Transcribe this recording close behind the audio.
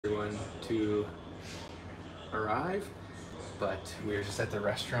everyone to arrive, but we're just at the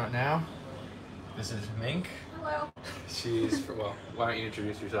restaurant now. This is Mink. Hello. She's well, why don't you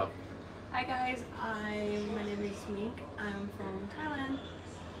introduce yourself? Hi guys, my name is Mink. I'm from Thailand.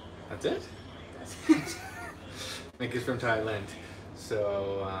 That's it? That's Mink is from Thailand.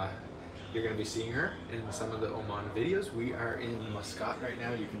 So you're going to be seeing her in some of the Oman videos. We are in Muscat right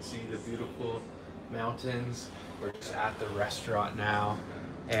now. You can see the beautiful mountains. We're just at the restaurant now.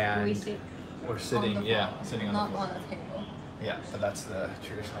 And we're sitting, sitting on the floor. Not on a table. Yeah, but that's the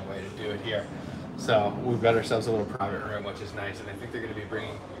traditional way to do it here. So we've got ourselves a little private room, which is nice, and I think they're going to be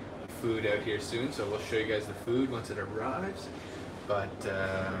bringing food out here soon, so we'll show you guys the food once it arrives. But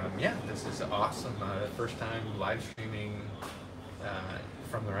yeah, this is awesome. First time live streaming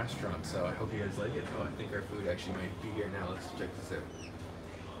from the restaurant, so I hope you guys like it. Oh, I think our food actually might be here now. Let's check this out.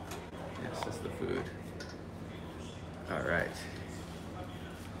 Yes, this is the food. All right.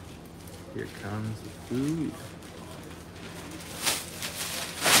 Here comes the food.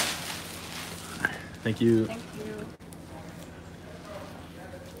 Thank you. Thank you.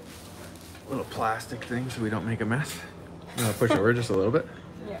 Little plastic thing so we don't make a mess. I'm gonna push over just a little bit.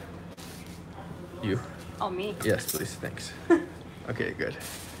 Yeah. You? Oh, me? Yes, please. Thanks. Okay, good.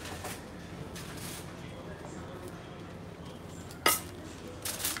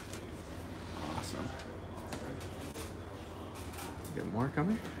 Awesome. Get more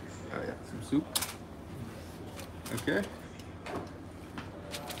coming? Oh yeah, some soup. Okay.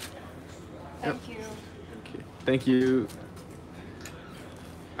 Thank you. Okay. Thank you.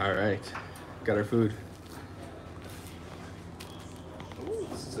 All right, got our food.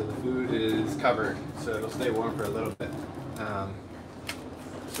 So the food is covered, so it'll stay warm for a little bit.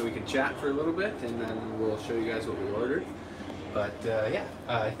 So we can chat for a little bit, and then we'll show you guys what we ordered. But yeah,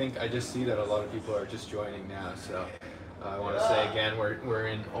 I think I just see that a lot of people are just joining now. So I want to say again, we're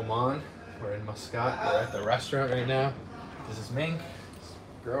in Oman. We're in Muscat. We're at the restaurant right now. This is Ming,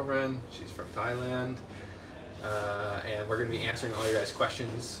 girlfriend. She's from Thailand. And we're going to be answering all your guys'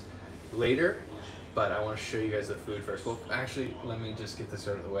 questions later, but I want to show you guys the food first. Well, actually, let me just get this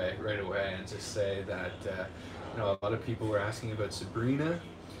out of the way right away and just say that you know, a lot of people were asking about Sabrina.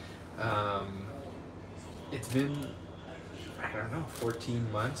 It's been, I don't know,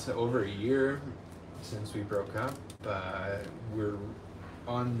 14 months, over a year since we broke up. We're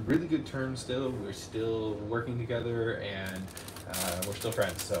on really good terms still. We're still working together, and we're still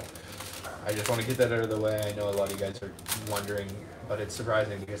friends. So I just want to get that out of the way. I know a lot of you guys are wondering, but it's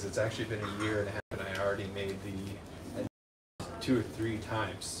surprising because it's actually been a year and a half, and I already made the 2 or 3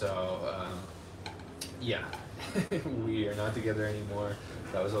 times. So yeah, we are not together anymore.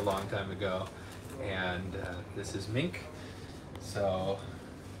 That was a long time ago. And this is Mink. So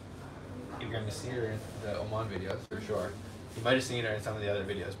you're going to see her in the Oman videos for sure. You might have seen her in some of the other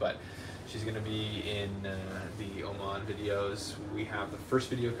videos, but she's going to be in the Oman videos. We have the first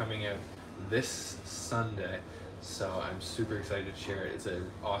video coming out this Sunday, so I'm super excited to share it. It's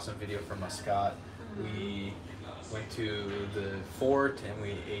an awesome video from Muscat. We went to the fort and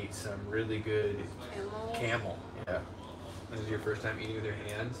we ate some really good camel. Yeah. This is your first time eating with your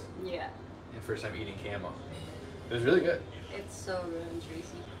hands? Yeah. And first time eating camel. It was really good. It's so good and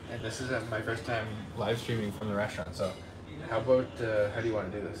juicy. And this is my first time live streaming from the restaurant, so how about, how do you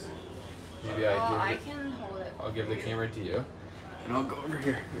want to do this? Maybe I can hold it. I'll give the camera to you. And I'll go over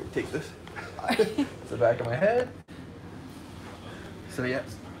here. Take this. It's the back of my head. So yeah,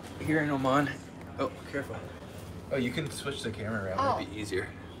 here in Oman. Oh, careful. Oh, you can switch the camera around. It'd be easier.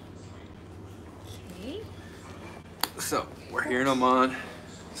 Okay. So we're here in Oman.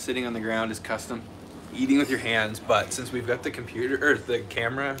 Sitting on the ground is custom. Eating with your hands, but since we've got the computer or the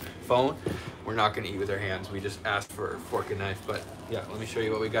camera phone, we're not going to eat with our hands. We just asked for a fork and knife. But yeah, let me show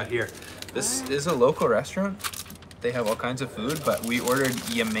you what we got here. This is a local restaurant. They have all kinds of food, but we ordered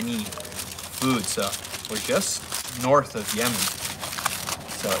Yemeni food, so we're just north of Yemen.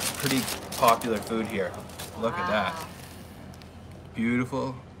 So it's pretty popular food here. Look at that.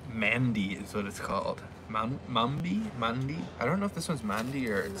 Beautiful mandi is what it's called. Mandi? I don't know if this one's mandi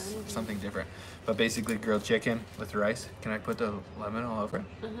or it's something different. But basically grilled chicken with rice. Can I put the lemon all over it?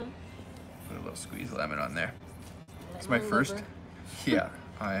 Put a little squeeze of lemon on there. It's my first. Yeah,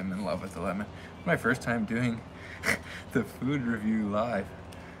 I am in love with the lemon. My first time doing the food review live.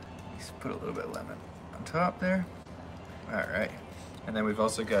 Just put a little bit of lemon on top there. All right. And then we've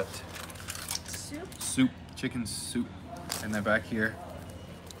also got soup, chicken soup. And then back here,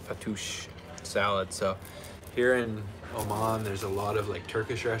 fattoush salad. So here in Oman, there's a lot of like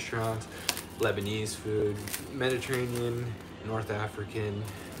Turkish restaurants, Lebanese food, Mediterranean, North African.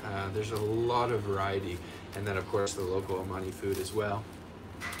 There's a lot of variety. And then of course the local Omani food as well.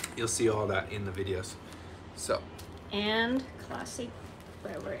 You'll see all that in the videos. So. And classic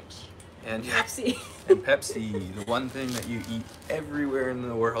beverage. And Pepsi. And Pepsi, the one thing that you eat everywhere in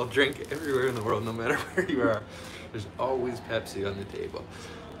the world, drink everywhere in the world, no matter where you are. There's always Pepsi on the table.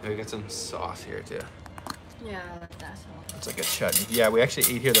 And we got some sauce here too. Yeah, I like that sauce. It's like a chutney. Yeah, we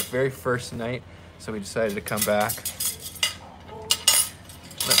actually ate here the very first night, so we decided to come back.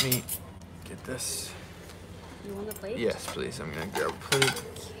 Let me get this. You want the plate? Yes, please. I'm gonna grab a plate.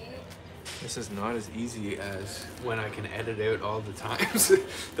 This is not as easy as when I can edit out all the times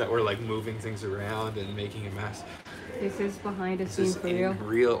that we're like moving things around and making a mess. This is behind the This scenes is for real. in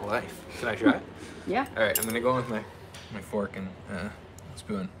real life. Can I try it? Yeah. All right, I'm gonna go with my fork and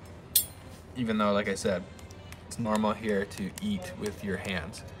spoon. Even though, like I said, it's normal here to eat with your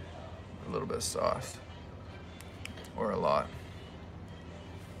hands. A little bit of sauce, or a lot.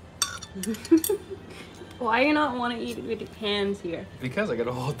 Why you not want to eat with your hands here? Because I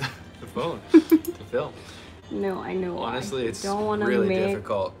gotta hold the phone to film. No, I know. Honestly, it's don't want to really make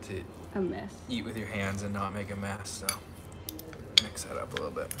difficult to a mess. eat with your hands and not make a mess. So mix that up a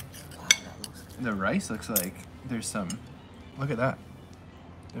little bit. The rice looks like there's some. Look at that.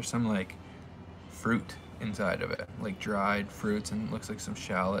 There's some like fruit inside of it, like dried fruits, and looks like some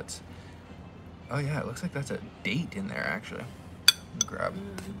shallots. Oh yeah, it looks like that's a date in there actually. Grab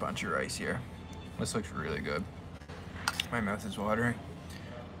a bunch of rice here. This looks really good. My mouth is watering.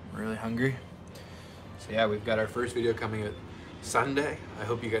 Really hungry. So yeah, we've got our first video coming out Sunday. I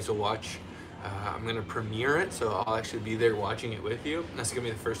hope you guys will watch. I'm gonna premiere it, so I'll actually be there watching it with you. That's gonna be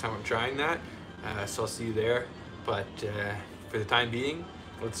the first time I'm trying that, so I'll see you there. But for the time being,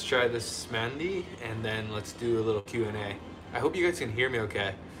 let's try this Mandy, and then let's do a little Q&A. I hope you guys can hear me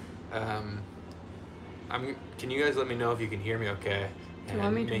okay. Can you guys let me know if you can hear me okay? Do you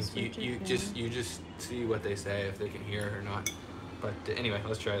want me to Mink, switch it you down? just see what they say, if they can hear it or not. But anyway,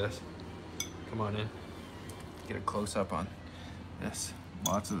 let's try this. Come on in. Get a close up on this.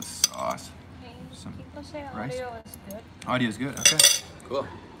 Lots of sauce. Some People say rice. audio is good. Audio's good. Okay. Cool.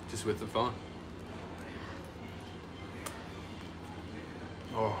 Just with the phone.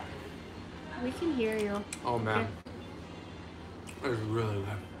 Oh. We can hear you. Oh man. It's really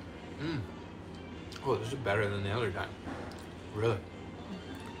good. Oh, this is better than the other time. Really.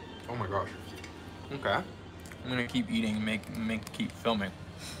 Oh my gosh. Okay. I'm gonna keep eating and keep filming.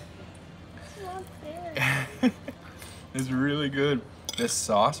 Not fair. It's really good. This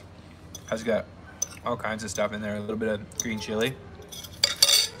sauce has got all kinds of stuff in there. A little bit of green chili,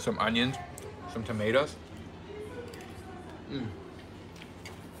 some onions, some tomatoes.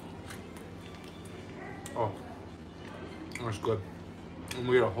 Oh, that's good. And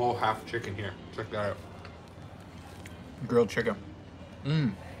we got a whole half chicken here. Check that out. Grilled chicken.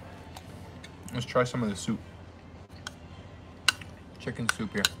 Let's try some of the soup. Chicken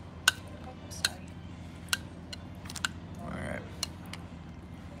soup here. Sorry. All right.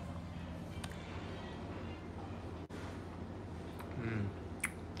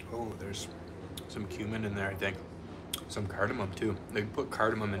 Oh, there's some cumin in there, I think. Some cardamom too. They put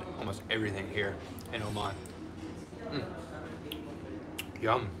cardamom in almost everything here in Oman.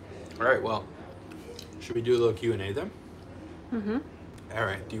 Yum. All right, well, should we do a little Q&A then? All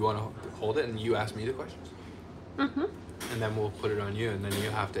right, do you want to hold it and you ask me the questions? And then we'll put it on you, and then you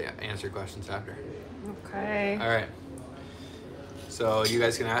have to answer questions after. Okay. All right. So you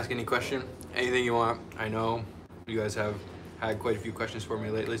guys can ask any question, anything you want. I know you guys have had quite a few questions for me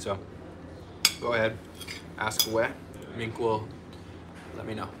lately, so go ahead, ask away. Mink will let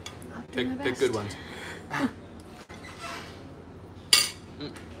me know. Pick good ones.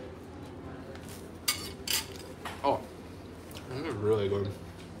 Oh, this is really good.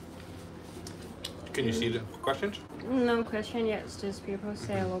 Can you see the questions? No question yet. It's just people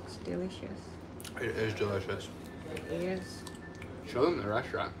say it looks delicious. It is delicious. It is. Show them the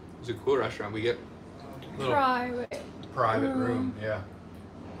restaurant. It's a cool restaurant. We get a little Private. room. Yeah.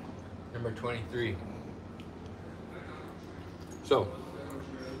 Number 23. So,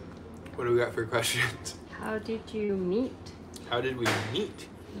 what do we got for questions? How did you meet? How did we meet?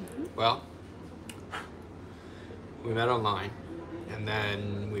 Well, we met online, and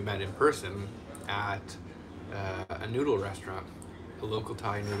then we met in person at a noodle restaurant, a local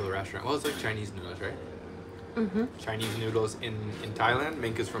Thai noodle restaurant. Well, it's like Chinese noodles, right? Chinese noodles in Thailand.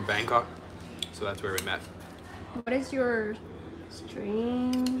 Mink is from Bangkok, so that's where we met. What is your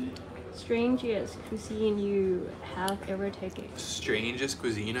strangest cuisine you have ever taken? Strangest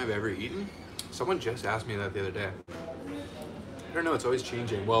cuisine I've ever eaten? Someone just asked me that the other day. I don't know, it's always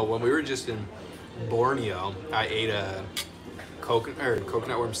changing. Well, when we were just in Borneo, I ate a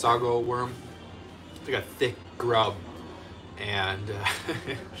coconut worm, sago worm. It's like a thick grub. and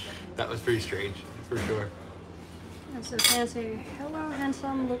that was pretty strange for sure. So can I say, hello,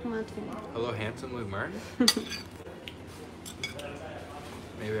 handsome Luke Martin? Hello, handsome Luke Martin.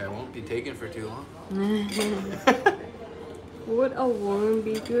 Maybe I won't be taken for too long. Would a worm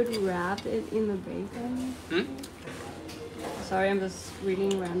be good wrapped in the bacon? Sorry, I'm just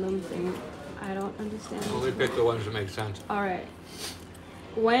reading random things. I don't understand. Only pick the ones that make sense. Alright.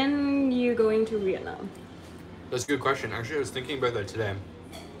 When you going to Vietnam? That's a good question. Actually, I was thinking about that today.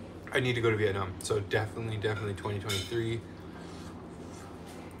 I need to go to Vietnam, so definitely 2023.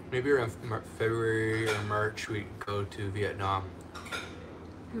 Maybe around February or March we go to Vietnam.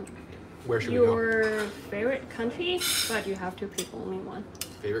 Where should we go? Your favorite country, but you have to pick only one.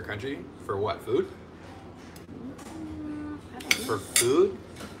 Favorite country? For what? Food? I don't know. For food?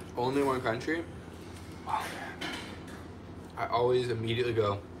 Only one country? Oh man. I always immediately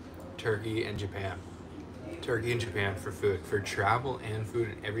go Turkey and Japan. Turkey and Japan for food. For travel and food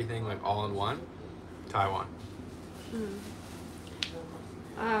and everything like all in one, Taiwan.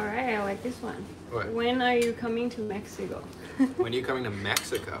 Alright, I like this one. What? When are you coming to Mexico? When are you coming to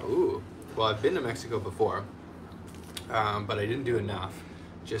Mexico? Ooh. Well, I've been to Mexico before, but I didn't do enough.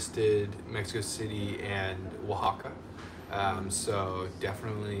 Just did Mexico City and Oaxaca. So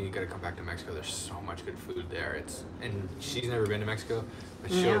definitely gotta come back to Mexico. There's so much good food there. And she's never been to Mexico,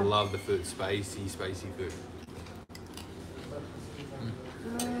 but she'll love the food. Spicy food.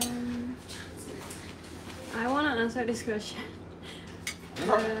 I want to answer this question.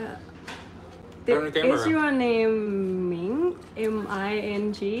 Turn the camera Is around. your name Ming?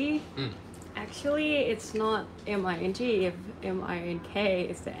 M-I-N-G? Actually, it's not M-I-N-G. If M-I-N-K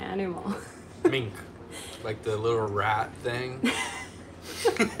is the animal. Mink. Like the little rat thing.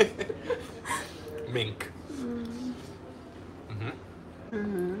 Mink. Do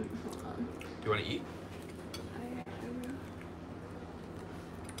you want to eat?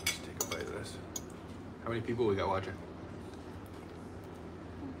 Let's take a bite of this. How many people we got watching?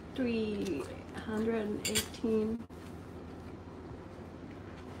 318.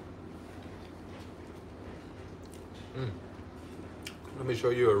 Let me show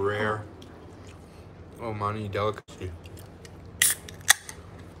you a rare Omani delicacy.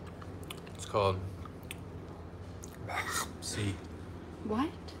 It's called see. What?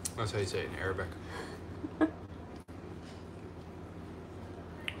 That's how you say it in Arabic.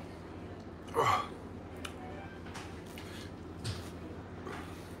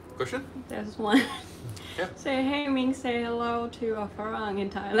 Question? There's one. Yeah. Say hey Ming, say hello to a Farang in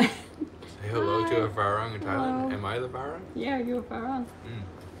Thailand. Say hello to a Farang in Thailand. Hello. Am I the Farang? Yeah, you're a Farang.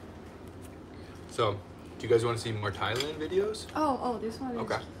 So, do you guys want to see more Thailand videos? Oh, this one is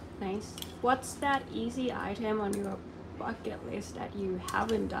Okay. nice. What's that easy item on your bucket list that you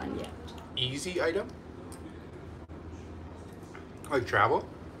haven't done yet? Easy item? Like travel?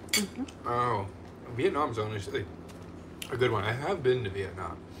 Oh, Vietnam's honestly a good one. I have been to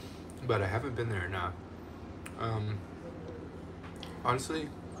Vietnam, but I haven't been there enough. Honestly,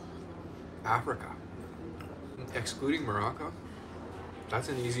 Africa, excluding Morocco, that's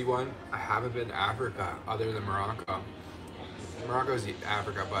an easy one. I haven't been to Africa other than Morocco. Morocco's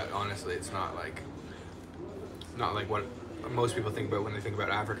Africa, but honestly, it's not like what most people think about when they think about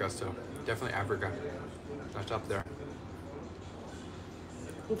Africa. So definitely Africa. That's up there.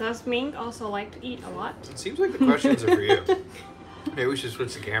 Does Ming also like to eat a lot? It seems like the questions are for you. Maybe we should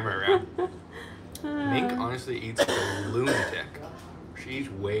switch the camera around. Mink honestly eats like a lunatic. She eats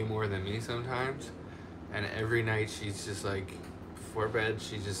way more than me sometimes, and every night she's just like, before bed,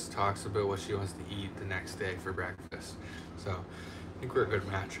 she just talks about what she wants to eat the next day for breakfast. So I think we're a good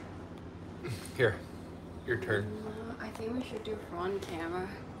match. Here, your turn. I think we should do front camera.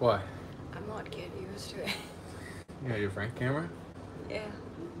 Why? I'm not getting used to it. You got your front camera? Yeah.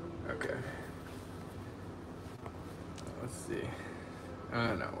 Okay. Let's see.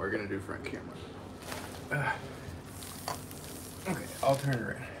 No, we're gonna do front camera. Okay, I'll turn it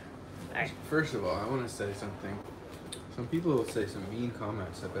around. Alright. First of all, I want to say something. Some people will say some mean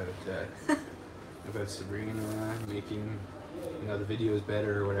comments about Sabrina making, the videos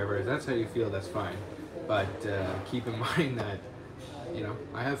better or whatever. If that's how you feel, that's fine. But keep in mind that,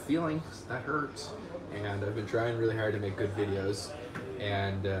 I have feelings. That hurts. And I've been trying really hard to make good videos.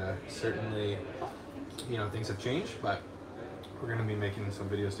 And certainly, things have changed, but we're going to be making some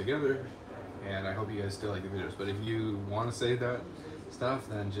videos together. And I hope you guys still like the videos. But if you want to say that stuff,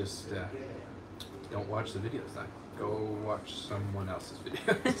 then just don't watch the videos then. Go watch someone else's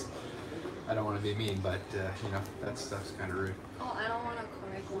videos. I don't want to be mean, but that stuff's kind of rude. Oh, I don't want to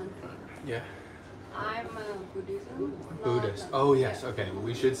correct one thing. Yeah. I'm a Buddhist. Oh yes. Okay. Well,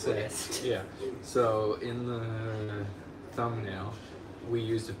 we should say. Yeah. So in the thumbnail, we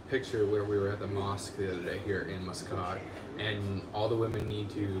used a picture where we were at the mosque the other day here in Muscat, and all the women need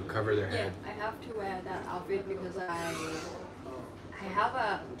to cover their head. I have to wear that outfit because I have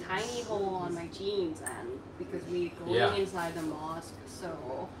a tiny hole on my jeans, and because we're going inside the mosque,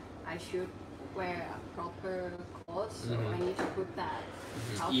 so I should wear a proper clothes. So I need to put that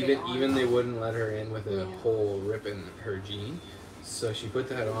outfit on. Even they wouldn't let her in with a whole rip in her jean, so she put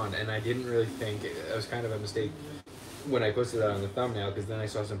that on, and I didn't really think it was kind of a mistake when I posted that on the thumbnail, because then I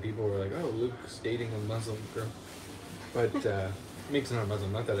saw some people were like, "Oh, Luke's dating a Muslim girl," but Mink's not a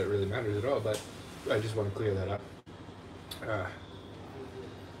Muslim. Not that it really matters at all, but I just want to clear that up.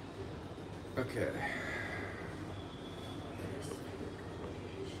 Okay.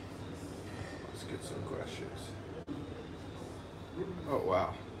 Let's get some questions. Oh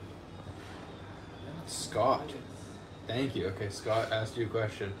wow. Scott. Thank you. Okay, Scott asked you a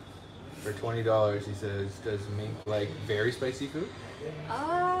question. For $20, he says, does Mink like very spicy food?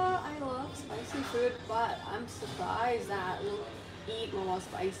 I love spicy food, but I'm surprised that Luke eat more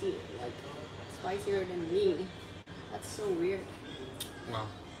spicy, like spicier than me. That's so weird. Well,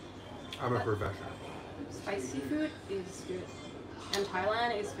 I'm a professional. Spicy food is good. And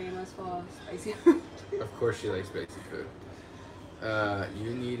Thailand is famous for spicy food. Of course she likes spicy food.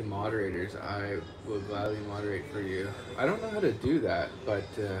 You need moderators. I will gladly moderate for you. I don't know how to do that, but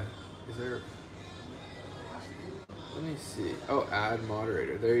is there... Let me see. Oh, add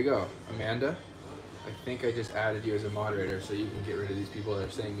moderator. There you go. Amanda, I think I just added you as a moderator so you can get rid of these people that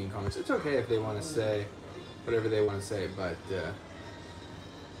are saying mean comments. It's okay if they want to say whatever they want to say, but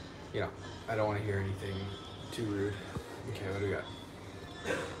you know, I don't want to hear anything too rude. Okay, what do we got?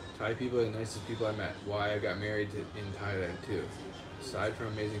 Thai people are the nicest people I met. Why I got married in Thailand too. Aside from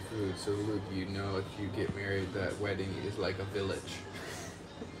amazing food, so Luke, you know if you get married, that wedding is like a village.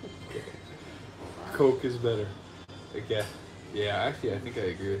 Coke is better. Okay. Yeah, actually, I think I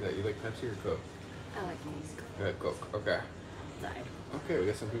agree with that. You like Pepsi or Coke? I like Coke. Coke. Okay. Thai. Okay, we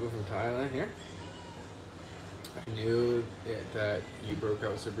got some people from Thailand here. I knew that you broke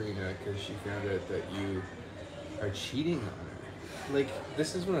up with Sabrina because she found out that you are cheating on her. Like,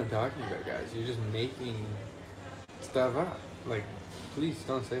 this is what I'm talking about, guys. You're just making stuff up. Like, please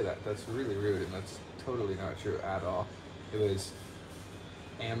don't say that. That's really rude, and that's totally not true at all. It was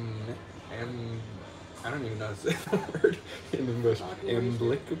I don't even know how to say the word in English.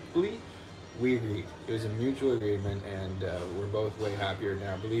 Amicably, we agreed. It was a mutual agreement, and we're both way happier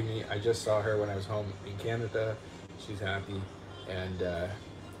now. Believe me, I just saw her when I was home in Canada. She's happy, and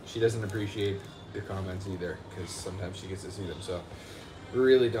she doesn't appreciate the comments either, because sometimes she gets to see them. So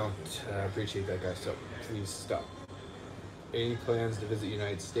really don't appreciate that, guys. So please stop. Any plans to visit the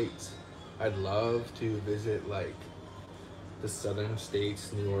United States? I'd love to visit like the southern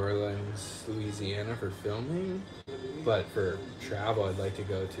states, New Orleans, Louisiana for filming, but for travel I'd like to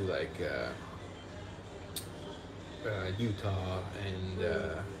go to like Utah and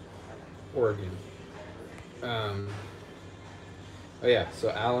Oregon. Oh yeah, so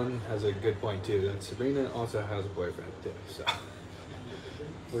Alan has a good point too, that Sabrina also has a boyfriend too, so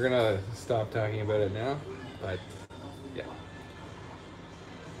we're gonna stop talking about it now, but yeah.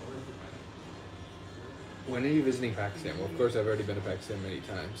 When are you visiting Pakistan? Well, of course, I've already been to Pakistan many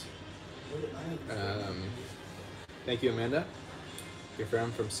times. Thank you, Amanda. Your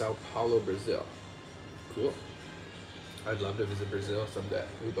friend from Sao Paulo, Brazil. Cool. I'd love to visit Brazil someday.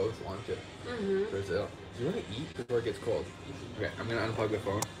 We both want to. Brazil. Do you want to eat before it gets cold? Okay, I'm going to unplug the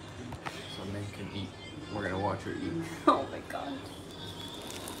phone so Ming can eat. We're going to watch her eat. Oh my god.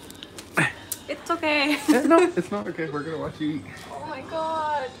 It's okay. No, it's not okay. We're going to watch you eat. Oh my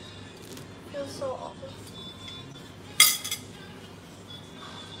god. Feels so awful.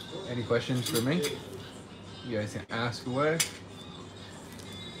 Any questions for me? You guys can ask away.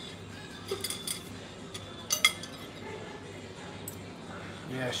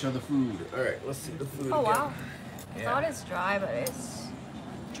 Yeah, show the food. All right, let's see the food. Oh again. wow. I thought it's dry, but it's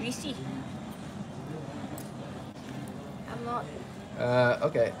juicy. I'm not.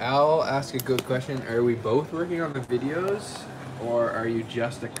 Okay, I'll ask a good question. Are we both working on the videos, or are you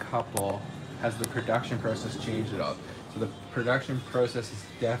just a couple? Has the production process changed at all? So the production process has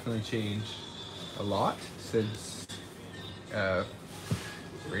definitely changed a lot since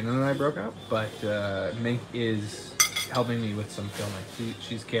Sabrina and I broke up, but Mink is helping me with some filming.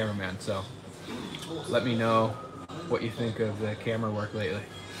 She's cameraman, so let me know what you think of the camera work lately.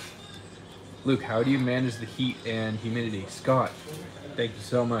 Luke, how do you manage the heat and humidity? Scott, thank you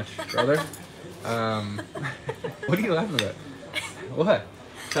so much, brother. What are you laughing about? What?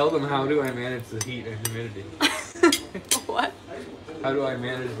 Tell them, how do I manage the heat and humidity? What? How do I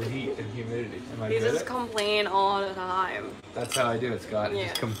manage the heat and humidity? Am I He good at just it? complain all the time. That's how I do it, Scott. I Yeah.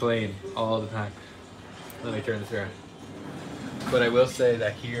 just complain all the time. Let me turn this around. But I will say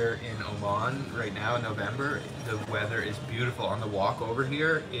that here in Oman right now in November, the weather is beautiful. On the walk over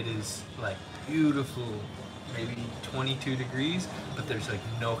here, it is like beautiful, maybe 22 degrees, but there's like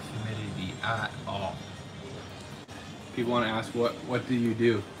no humidity at all. People want to ask, what do you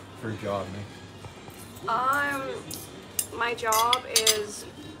do for a job, Nick? My job is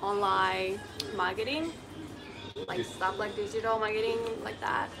online marketing, like stuff like digital marketing, like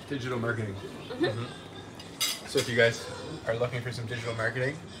that. Digital marketing. Mm-hmm. So if you guys are looking for some digital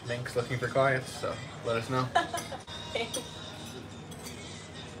marketing, Mink's looking for clients, so let us know.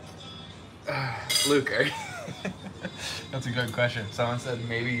 Luke, are you that's a good question. Someone said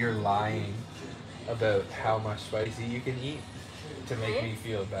maybe you're lying about how much spicy you can eat to make me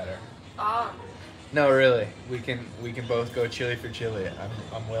feel better. No, really. We can both go chili for chili.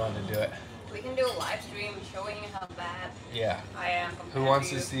 I'm willing to do it. We can do a live stream showing how bad I am. Who wants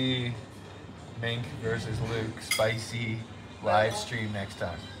to see Mink versus Luke spicy live stream next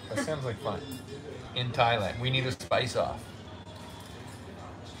time? That sounds like fun. In Thailand. We need a spice off.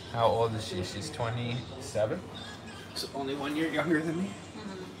 How old is she? She's 27? It's only 1 year younger than me?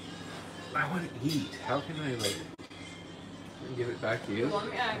 Mm-hmm. I want to eat. How can I, like, give it back to you? You want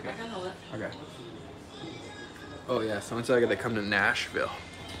me? I can hold it. Okay. Oh, yeah. Someone said I gotta come to Nashville.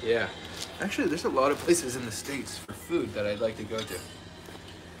 Yeah. Actually, there's a lot of places in the States for food that I'd like to go to.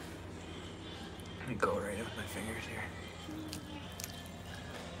 Let me go right in with my fingers here.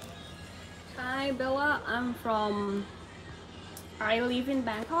 Hi, Bella. I live in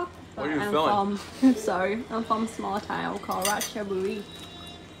Bangkok. What are you I'm filming? Sorry, I'm from a small town called Ratchaburi.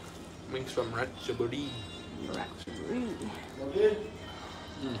 Mink's from Ratchaburi. Ratchaburi.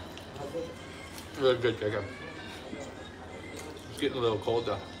 Really good, Jacob. It's getting a little cold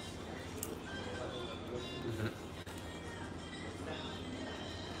though.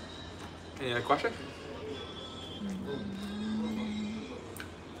 Any other question?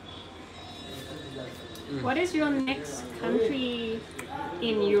 What is your next country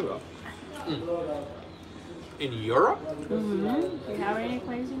in Europe? In Europe? Mm-hmm. Do you have any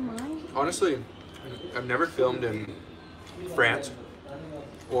place in mind? Honestly, I've never filmed in France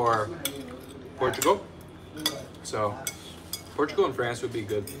or Portugal. So Portugal and France would be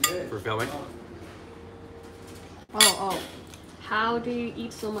good for filming. Oh. How do you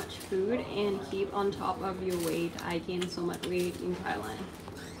eat so much food and keep on top of your weight? I gained so much weight in Thailand.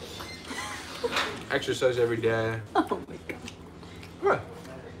 Exercise every day. Oh my god. What?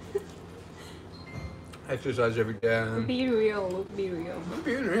 Exercise every day. Be real, be real. I'm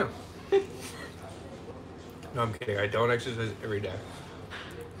being real. No, I'm kidding. I don't exercise every day.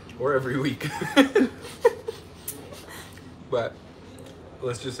 Or every week. But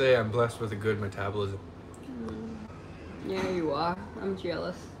let's just say I'm blessed with a good metabolism. Yeah, you are. I'm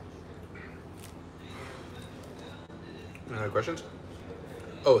jealous. Any other questions?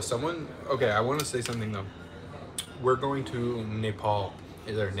 Oh, okay, I want to say something though. We're going to Nepal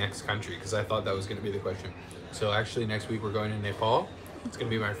is our next country because I thought that was going to be the question. So actually next week we're going to Nepal. It's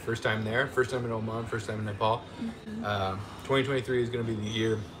going to be my first time there, first time in Oman, first time in Nepal. 2023 is going to be the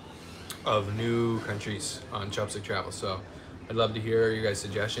year of new countries on Chopstick Travel. So I'd love to hear your guys'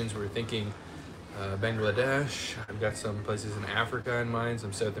 suggestions. We're thinking Bangladesh. I've got some places in Africa in mind,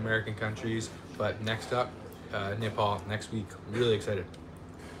 some South American countries. But next up, Nepal next week. Really excited.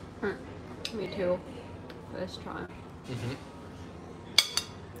 Me too. First time.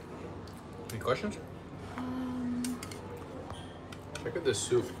 Any questions? Check out this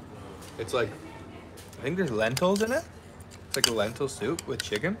soup. It's like, I think there's lentils in it. It's like a lentil soup with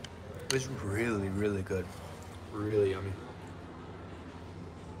chicken. It's really, really good. Really yummy.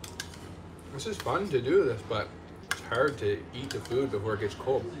 This is fun to do this, but it's hard to eat the food before it gets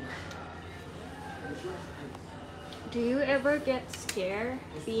cold. Do you ever get scared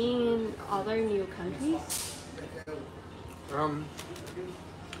being in other new countries?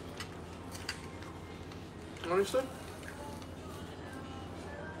 Honestly,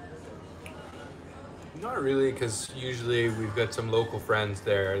 not really, because usually we've got some local friends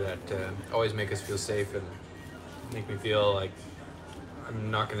there that always make us feel safe and make me feel like I'm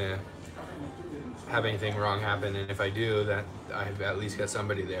not gonna have anything wrong happen, and if I do, that I've at least got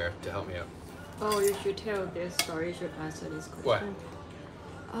somebody there to help me out. Oh, you should tell this story. You should answer this question.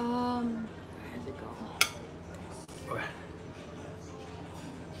 What? Where does it go?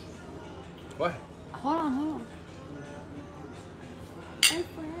 What? Hold on. I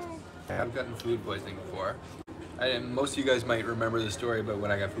forgot. I've gotten food poisoning before. Most of you guys might remember the story about when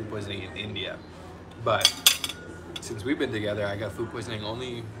I got food poisoning in India. But since we've been together, I got food poisoning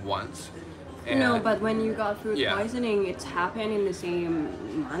only once. And no, but when you got food poisoning, it's happened in the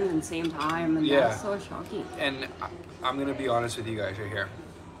same month and same time, and that's so shocking. And I'm gonna be honest with you guys right here.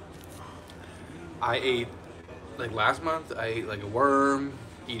 I ate, like last month, I ate like a worm,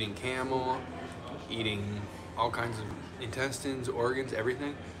 eating camel, eating all kinds of intestines, organs,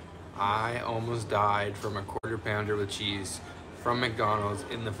 everything. I almost died from a quarter pounder with cheese from McDonald's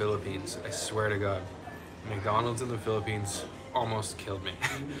in the Philippines. I swear to God. McDonald's in the Philippines almost killed me.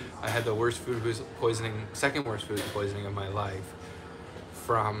 I had the worst food poisoning, second worst food poisoning of my life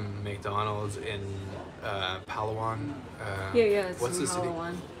from McDonald's in Palawan. It's what's in the city?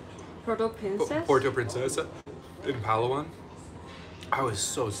 Palawan. Puerto Princesa? Puerto Princesa in Palawan. I was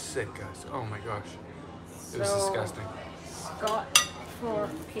so sick, guys. Oh my gosh. It was disgusting. Scott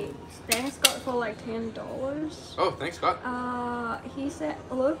thanks Scott for like $10. Oh, thanks Scott. He said,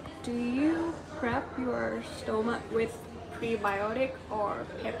 look, do you prep your stomach with prebiotic or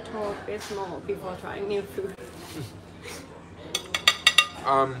Pepto-Bismol before trying new food?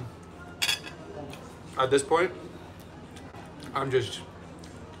 At this point, I'm just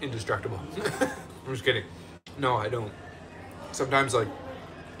indestructible. I'm just kidding. No, I don't. Sometimes, like,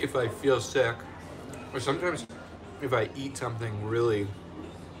 if I feel sick, or sometimes if I eat something really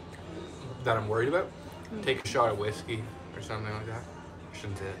that I'm worried about, take a shot of whiskey or something like that. I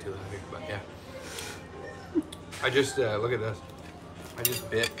shouldn't say that too loud here, but yeah. I just, look at this. I just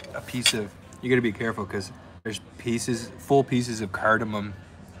bit a piece of, you gotta be careful because there's full pieces of cardamom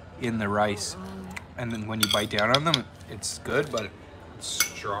in the rice. And then when you bite down on them, it's good, but it's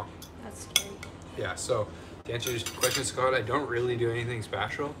strong. That's scary. Yeah, so to answer your question, Scott, I don't really do anything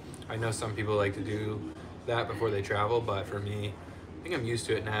special. I know some people like to do that before they travel, but for me, I think I'm used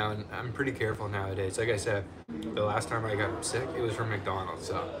to it now, and I'm pretty careful nowadays. Like I said, the last time I got sick, it was from McDonald's,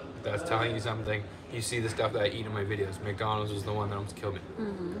 so if that's telling you something. You see the stuff that I eat in my videos. McDonald's was the one that almost killed me.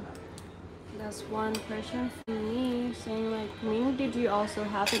 That's one question for me, saying like, Ming, did you also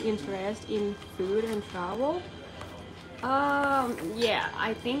have an interest in food and travel? Yeah,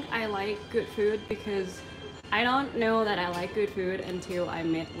 I think I like good food because I don't know that I like good food until I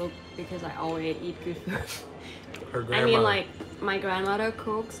met Luke, because I always eat good food. Her grandmother. I mean, like, my grandmother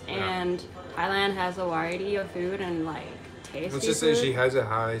cooks, and Thailand has a variety of food and like tasty Let's just food. say she has a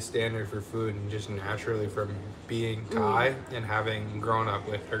high standard for food, and just naturally from being Thai and having grown up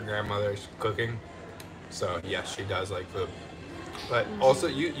with her grandmother's cooking. So yes, she does like food. But also,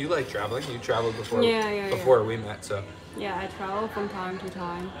 you like traveling. You traveled before before we met, so. Yeah, I travel from time to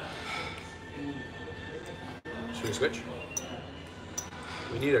time. Should we switch?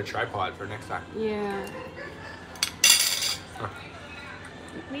 We need a tripod for next time. Yeah.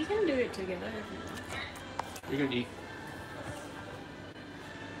 We can do it together. You can eat.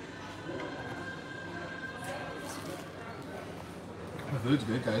 The food's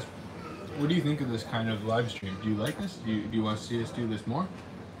good, guys. What do you think of this kind of live stream? Do you like this? Do you want to see us do this more?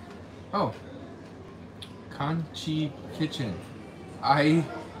 Oh. Kanchi Kitchen. I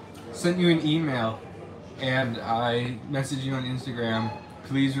sent you an email and I messaged you on Instagram.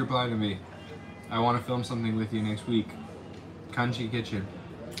 Please reply to me. I want to film something with you next week. Kanchi Kitchen.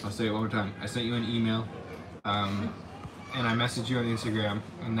 I'll say it one more time. I sent you an email and I messaged you on Instagram,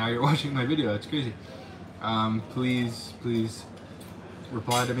 and now you're watching my video. It's crazy. Please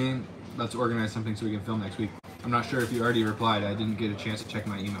reply to me. Let's organize something so we can film next week. I'm not sure if you already replied. I didn't get a chance to check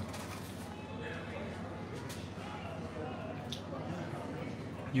my email.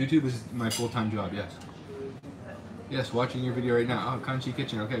 YouTube is my full-time job, yes. Yes, watching your video right now. Oh, Kanchi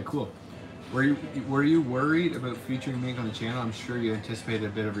Kitchen. Okay, cool. Were you worried about featuring Ming on the channel? I'm sure you anticipated a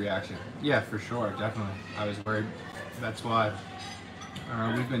bit of reaction. Yeah, for sure, definitely. I was worried. That's why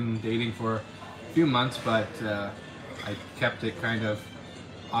we've been dating for a few months, but I kept it kind of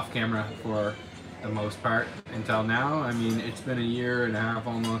off camera for the most part until now. I mean, it's been a year and a half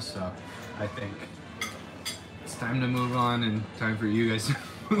almost, so I think it's time to move on and time for you guys to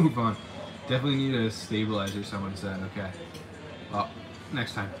move on. Definitely need a stabilizer, someone said. Okay. Well,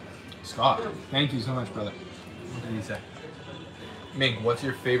 next time. Scott, thank you so much, brother. What did he say? Ming, what's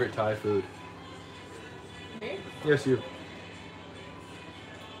your favorite Thai food? Me? Yes, you.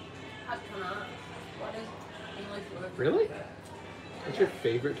 What is English word? Really? What's your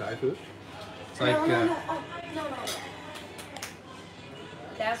favorite Thai food? It's like, No.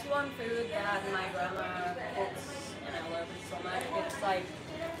 That's one food that my grandma cooks, and I love it so much. It's like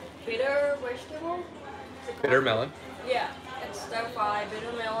bitter vegetable. bitter melon. Yeah, it's stir-fried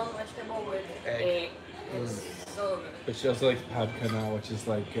bitter melon vegetable with egg. It's so good. Which also like pad kana, which is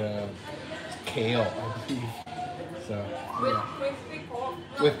like kale, I believe. So With yeah. crispy pork.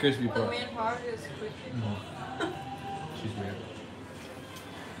 With crispy pork. The main part is crispy pork. She's weird.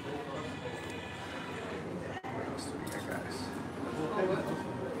 What else do we got, guys?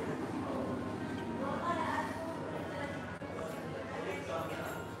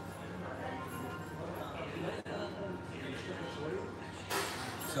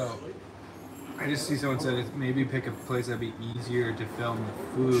 So, I just see someone said it maybe pick a place that'd be easier to film the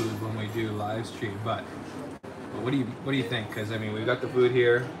food when we do live stream. But what do you think? Because I mean, we've got the food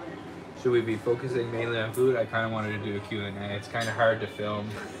here. Should we be focusing mainly on food? I kind of wanted to do a Q&A. It's kind of hard to film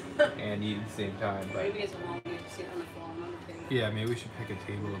and eat at the same time. But maybe it's long to sit on the phone on the table. yeah, maybe we should pick a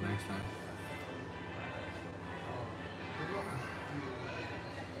table next time.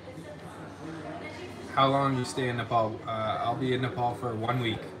 How long do you stay in Nepal? I'll be in Nepal for 1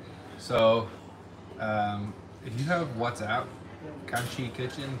 week. So, if you have WhatsApp, Kanchi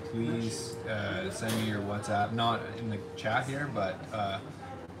Kitchen, please send me your WhatsApp. Not in the chat here, but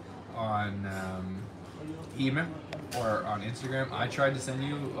on email or on Instagram. I tried to send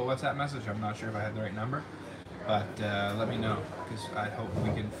you a WhatsApp message. I'm not sure if I had the right number, but let me know because I hope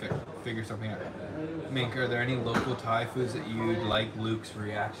we can figure something out. Mink, are there any local Thai foods that you'd like Luke's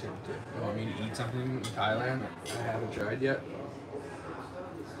reaction to? You want me to eat something in Thailand I haven't tried yet?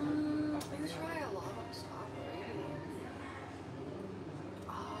 You try a lot of stuff,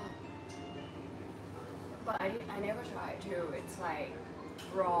 right? But I never tried too. It's like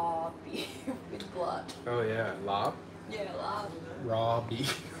raw beef with blood. Oh yeah, lob? Yeah, lab. Raw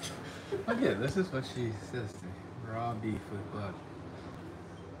beef. Oh yeah, this is what she says to me. Raw beef with blood.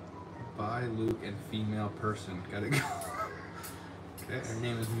 By Luke and female person. Gotta go. Okay, her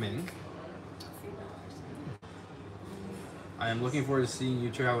name is Mink. I am looking forward to seeing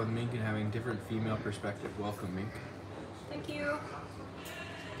you travel with Mink and having different female perspective. Welcome, Mink. Thank you.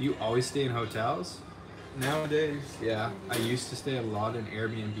 Do you always stay in hotels? Nowadays, yeah. I used to stay a lot in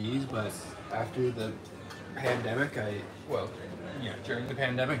Airbnbs, but after the pandemic, during the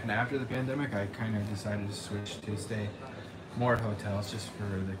pandemic and after the pandemic, I kind of decided to switch to stay more at hotels just for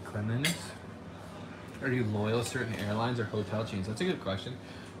the cleanliness. Are you loyal to certain airlines or hotel chains? That's a good question.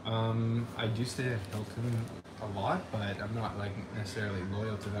 I do stay at Hilton a lot, but I'm not like necessarily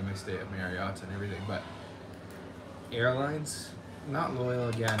loyal to them. I stay at Marriott's and everything, but airlines, not loyal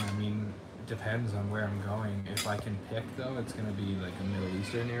again. I mean, it depends on where I'm going. If I can pick though, it's gonna be like a Middle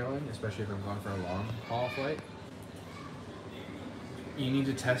Eastern airline, especially if I'm going for a long haul flight. You need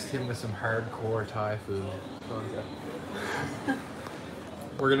to test him with some hardcore Thai food.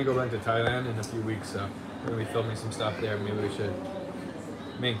 We're gonna go back to Thailand in a few weeks, so we're gonna be filming some stuff there. Maybe we should.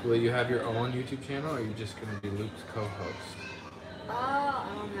 Mink, will you have your own YouTube channel, or are you just gonna be Luke's co-host? I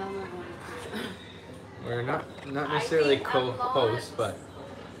don't have my own. We're not necessarily co-hosts, but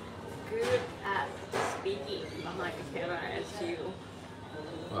good at speaking behind the camera as you.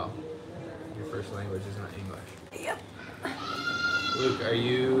 well, your first language is not English. Yep. Luke, are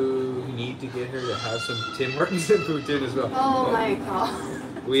you need to get her to have some Tim Hortons and poutine as well? Oh my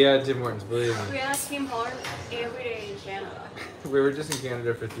god. We had Tim Hortons, believe me. We had Tim Hortons every day in Canada. We were just in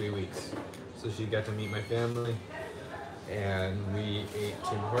Canada for 3 weeks, so she got to meet my family, and we ate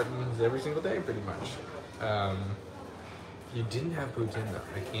Tim Hortons every single day, pretty much. You didn't have poutine though.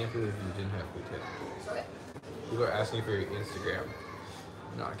 I can't believe you didn't have poutine. Okay. People are asking for your Instagram.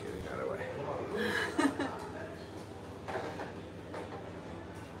 I'm not giving that away.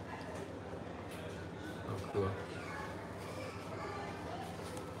 Oh, cool.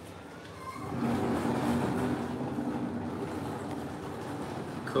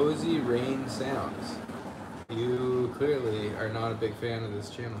 Cozy Rain Sounds. You clearly are not a big fan of this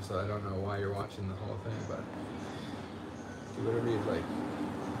channel, so I don't know why you're watching the whole thing, but do whatever you'd like.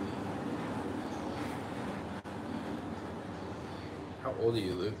 How old are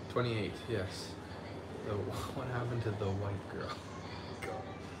you, Luke? 28, yes. What happened to the white girl?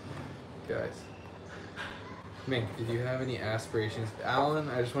 Guys. Mink, did you have any aspirations? Alan,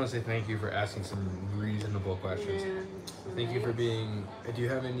 I just want to say thank you for asking some reasonable questions. Yeah, Thank you for being... Do you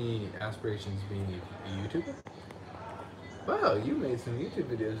have any aspirations being a YouTuber? Wow, you made some YouTube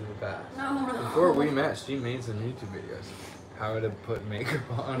videos in the past. No. Before we met, she made some YouTube videos. How to put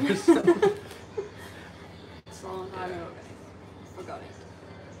makeup on or something. It's a long time ago, guys. Forgot it.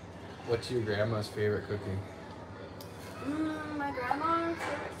 What's your grandma's favorite cooking? My grandma's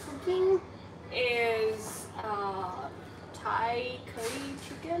favorite cooking is Thai curry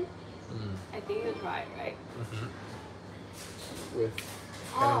chicken. I think it's right? Mm-hmm. With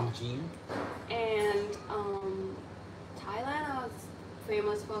Jean. And Thailand is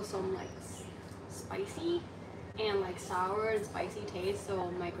famous for some like spicy and like sour and spicy taste.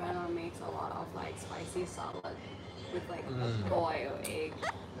 So my grandma makes a lot of like spicy salad with like a boiled egg.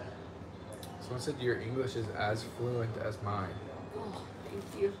 So Someone said your English is as fluent as mine. Oh,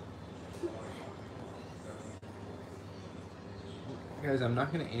 thank you. Guys, I'm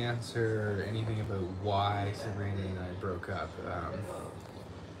not going to answer anything about why Sabrina and I broke up.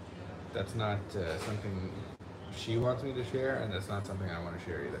 That's not something she wants me to share, and that's not something I want to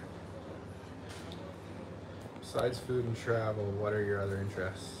share either. Besides food and travel, what are your other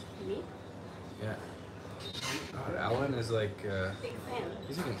interests? Me? Yeah. God, Alan is like, Big fan.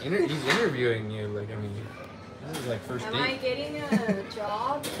 he's like he's interviewing you. Like, I mean, this is like first Am date. I getting a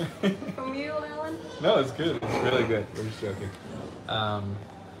job from you, Alan? No, it's good. It's really good. We're just joking.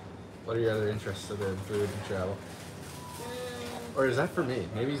 What are your other interests other than food and travel? Or is that for me?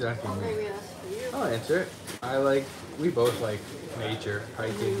 Maybe he's asking me. Maybe that's for you. I'll answer it. We both like nature,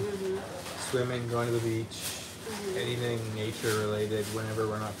 hiking, swimming, going to the beach, anything nature related. Whenever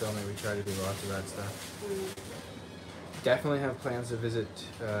we're not filming, we try to do lots of that stuff. Definitely have plans to visit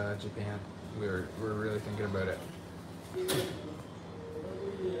Japan. We're really thinking about it. Do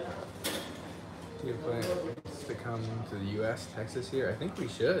you have plans to come to the US, Texas here? I think we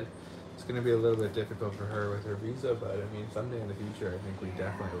should. It's going to be a little bit difficult for her with her visa, but I mean, someday in the future, I think we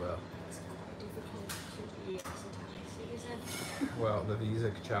definitely will. It's difficult to be season. Well, the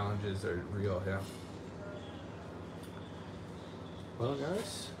visa challenges are real, yeah. Well,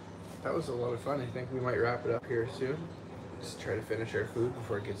 guys, that was a lot of fun. I think we might wrap it up here soon. Just try to finish our food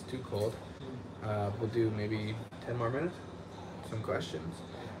before it gets too cold. We'll do maybe 10 more minutes, some questions.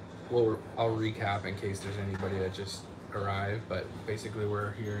 I'll recap in case there's anybody that just arrived, but basically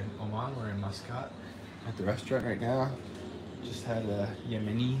we're here in Oman, we're in Muscat at the restaurant right now. Just had a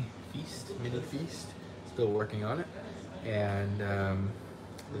Yemeni feast, mini feast, still working on it. And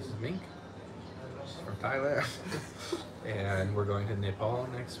this is Mink, she's from Thailand. And we're going to Nepal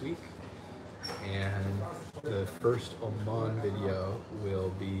next week. And the first Oman video will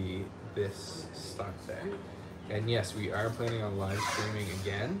be this Sunday. And yes, we are planning on live streaming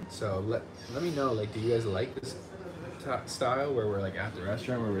again. So let me know, like, do you guys like this style where we're like at the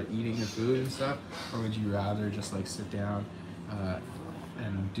restaurant where we're eating the food and stuff, or would you rather just like sit down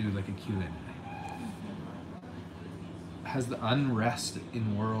and do like a Q&A? Has the unrest in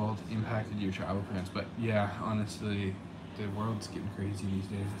the world impacted your travel plans? But yeah, honestly, the world's getting crazy these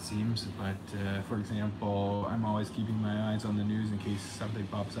days, it seems. But for example, I'm always keeping my eyes on the news in case something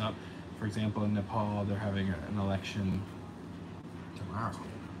pops up. For example, in Nepal, they're having an election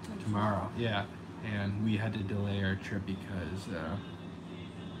tomorrow, yeah. And we had to delay our trip because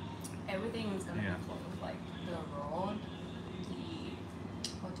Everything is gonna be closed, like the road, the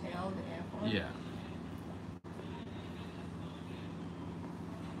hotel, the airport. yeah.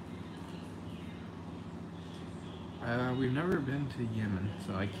 We've never been to Yemen,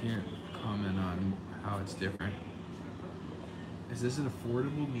 so I can't comment on how it's different. Is this an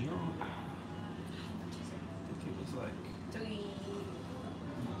affordable meal? I think it was like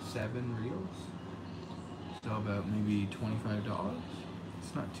 7 reals. So about maybe $25.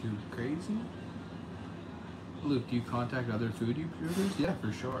 It's not too crazy. Luke, do you contact other food YouTubers? Yeah,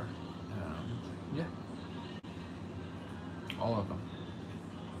 for sure. Yeah. All of them.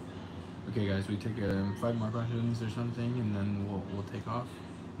 Okay, guys, we take 5 more questions or something, and then we'll take off.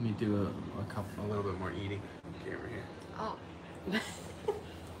 Let me do a little bit more eating. Camera here. Oh.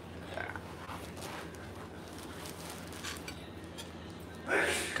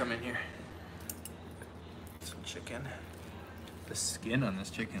 Come in here. Some chicken. The skin on this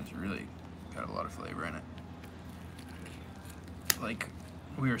chicken's really got a lot of flavor in it. Like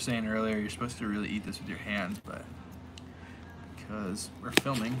we were saying earlier, you're supposed to really eat this with your hands, but because we're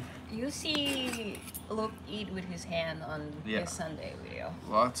filming. You see Luke eat with his hand on his Sunday video.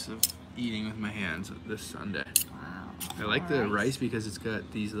 Lots of eating with my hands this Sunday. Wow. I like the rice because it's got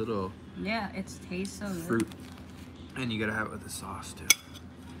these little it tastes so good. fruit. And you gotta have it with the sauce too.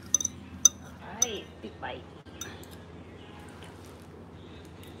 Alright, big bite.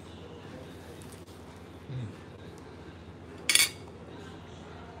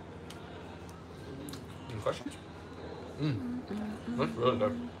 Any questions? That's really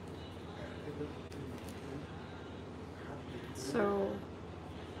good. So,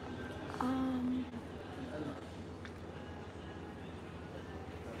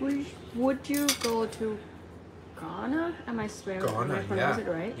 would you go to Ghana? Am I swearing? Am I pronounce it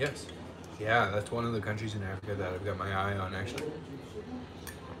right? Yes. Yeah, that's one of the countries in Africa that I've got my eye on, actually.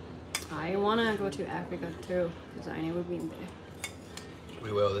 I wanna go to Africa too, because I never been there.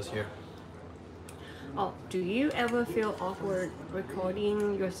 We will this year. Oh, do you ever feel awkward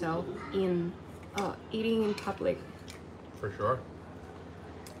recording yourself in eating in public? For sure.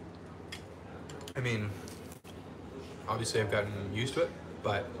 I mean, obviously I've gotten used to it,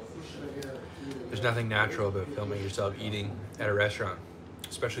 but there's nothing natural about filming yourself eating at a restaurant.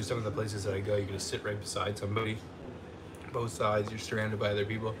 Especially some of the places that I go, you can just sit right beside somebody. Both sides, you're surrounded by other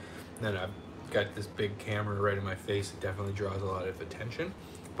people. And then I've got this big camera right in my face. It definitely draws a lot of attention,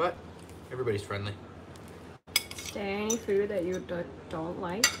 but everybody's friendly. Is there any food that you don't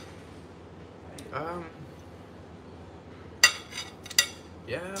like?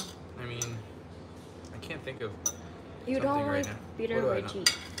 Yeah, I mean, I can't think of You something don't right like now. bitter What do I know?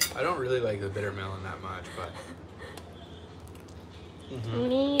 veggie. I don't really like the bitter melon that much, but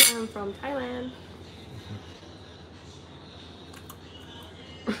Me, I'm from Thailand.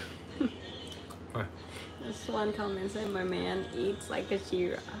 This one comment said my man eats like a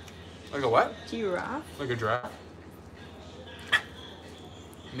giraffe. Like a what? Giraffe? Like a giraffe?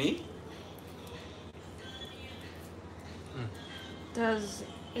 Me? Does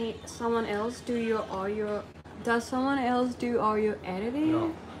someone else do all your editing?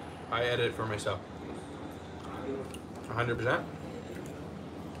 No, I edit for myself. 100%.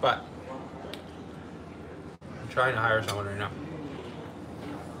 But I'm trying to hire someone right now,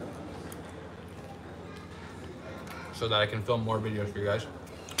 so that I can film more videos for you guys,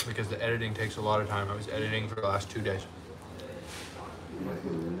 because the editing takes a lot of time. I was editing for the last 2 days.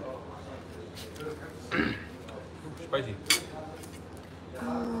 Spicy.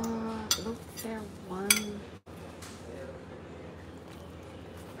 Look, there one.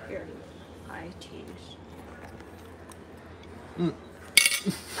 Here, I changed.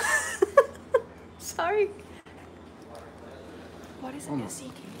 Sorry. What is it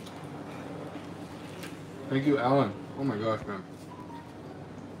seeking? Thank you, Alan. Oh my gosh, man.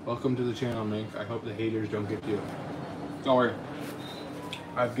 Welcome to the channel, Mink. I hope the haters don't get to you. Don't worry.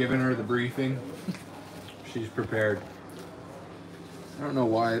 I've given her the briefing. She's prepared. I don't know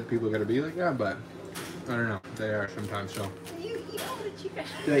why people gotta be like that, but I don't know. They are sometimes, so. You eat all the chicken.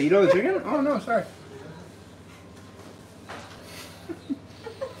 Did I eat all the chicken? Oh no, sorry.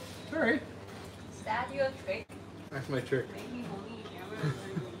 Sorry. Is that your trick? That's my trick. Make me homie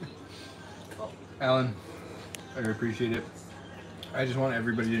camera. Alan, I appreciate it. I just want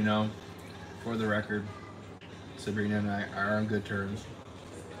everybody to know, for the record, Sabrina and I are on good terms.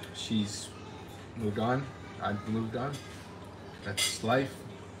 She's moved on. I've moved on. That's life.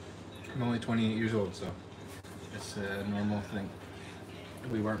 I'm only 28 years old, so it's a normal thing.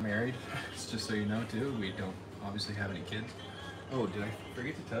 We weren't married, it's just so you know too. We don't obviously have any kids. Oh, did I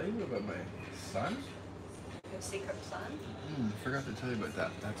forget to tell you about my son? Your secret son? Forgot to tell you about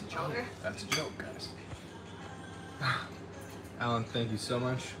that. That's a joke. That's a joke, guys. Alan, thank you so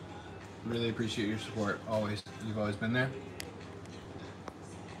much. Really appreciate your support. Always. You've always been there.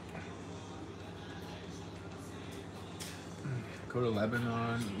 Go to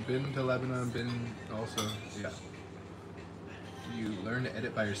Lebanon. Been to Lebanon. Been also. Yeah. You learn to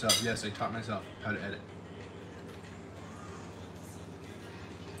edit by yourself. Yes, I taught myself how to edit.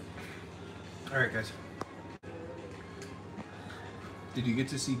 Alright, guys. Did you get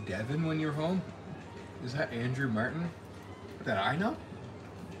to see Devin when you were home? Is that Andrew Martin? That I know?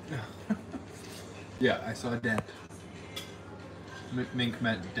 Yeah, I saw Dent. Mink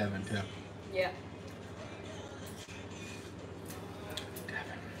met Devin too. Yeah.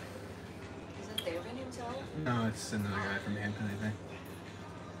 Devin. Is it Devin himself? No, it's another guy from Hampton, I think.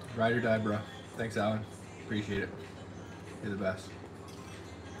 Ride or die, bro. Thanks, Alan. Appreciate it. You're the best.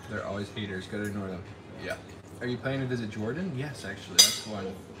 They're always haters. Gotta ignore them. Yeah. Are you planning to visit Jordan? Yes, actually. That's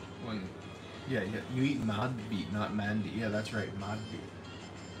one. Yeah, you eat madbeet, not mandi. Yeah, that's right, madbeet.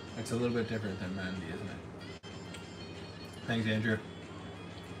 It's a little bit different than mandi, isn't it? Thanks, Andrew.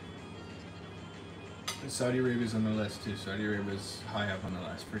 Saudi Arabia's on the list too. Saudi Arabia's high up on the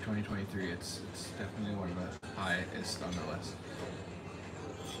list for 2023. It's definitely one of the highest on the list.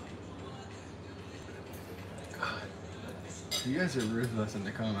 God, you guys are ruthless in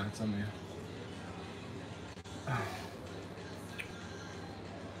the comments, some of you.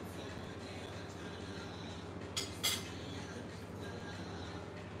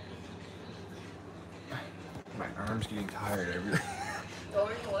 My arm's getting tired. I really.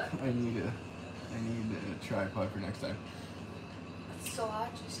 Going what? I need a tripod for next time. It's so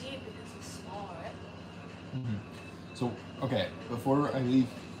hard to see because it's small, right? So, okay, before I leave,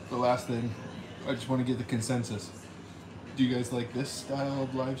 the last thing, I just want to get the consensus. Do you guys like this style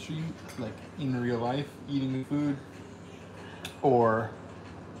of live stream, like in real life, eating the food? Or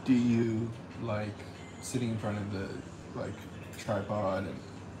do you like sitting in front of the tripod and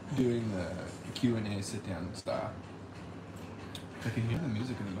doing the Q&A sit down style? I can hear the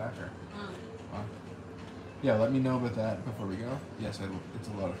music in the background. Wow. Yeah, let me know about that before we go. Yes, it's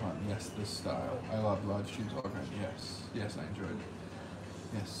a lot of fun. Yes, this style. I love live streams all the time. Yes, I enjoyed it.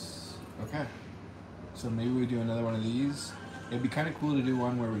 Yes. Okay. So maybe we do another one of these. It'd be kind of cool to do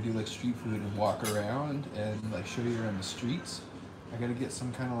one where we do like street food and walk around and like show you around the streets. I gotta get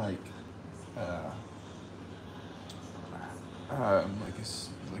some kind of like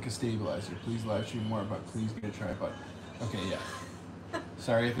a stabilizer. Please live stream more, but please get a tripod. Okay, yeah.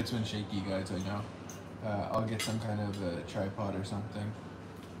 Sorry if it's been shaky, guys. I know. I'll get some kind of a tripod or something.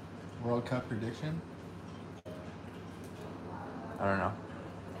 World Cup prediction? I don't know.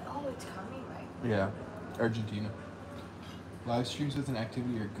 Oh, it's coming, right? Yeah, Argentina. Live streams with an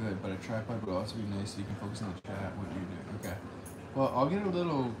activity are good, but a tripod would also be nice so you can focus on the chat. What do you do? Okay. Well, I'll get a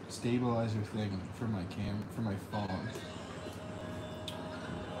little stabilizer thing for my phone,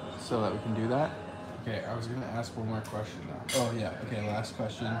 so that we can do that. Okay, I was gonna ask one more question now. Oh yeah. Okay, last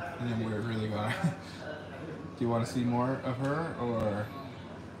question, and then we're really going. Do you want to see more of her, or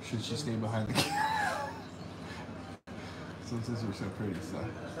should she stay behind the camera? Since these are so pretty, so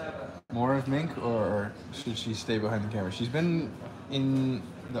more of Mink, or should she stay behind the camera? She's been in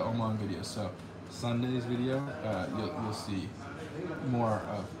the Oman video, so Sunday's video, you'll see more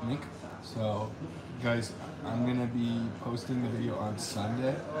of Mink. So, guys, I'm gonna be posting the video on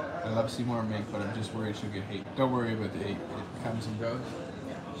Sunday. I love to see more of Mink, but I'm just worried she'll get hate. Don't worry about the hate; it comes and goes.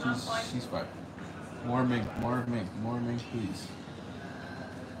 She's fine. More Mink, more of Mink, more Mink, please.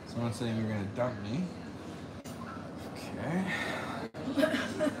 Someone's saying you're gonna dump me. Okay.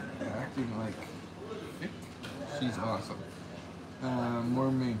 Acting like Vic. She's awesome.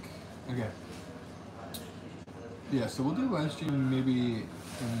 More Mink. Okay. Yeah, so we'll do a live stream maybe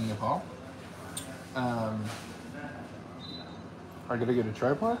in Nepal. I gotta get a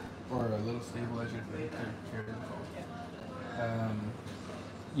tripod or a little stabilizer to carry the phone.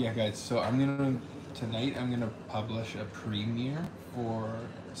 Yeah, guys. So tonight I'm gonna publish a premiere for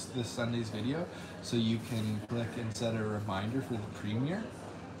this Sunday's video, so you can click and set a reminder for the premiere,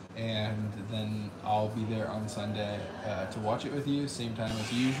 and then I'll be there on Sunday to watch it with you, same time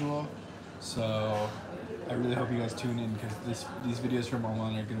as usual. So I really hope you guys tune in, because these videos from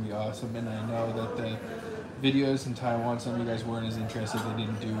Oman are going to be awesome, and I know that the videos in Taiwan, some of you guys weren't as interested, they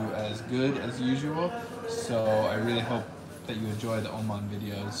didn't do as good as usual, so I really hope that you enjoy the Oman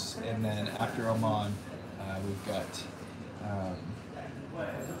videos. And then after Oman, we've got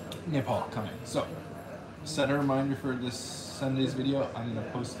Nepal coming. So set a reminder for this Sunday's video. I'm going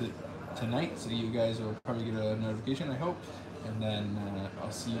to post it tonight, so you guys will probably get a notification, I hope. And then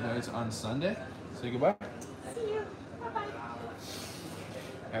I'll see you guys on Sunday. Say goodbye. See you. Bye-bye.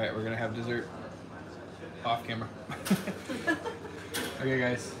 All right, we're gonna have dessert off camera. Okay,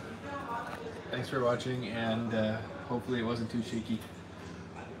 guys. Thanks for watching, and hopefully it wasn't too shaky.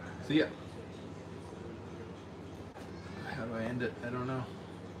 See ya. How do I end it? I don't know.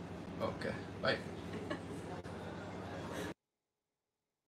 Okay, bye.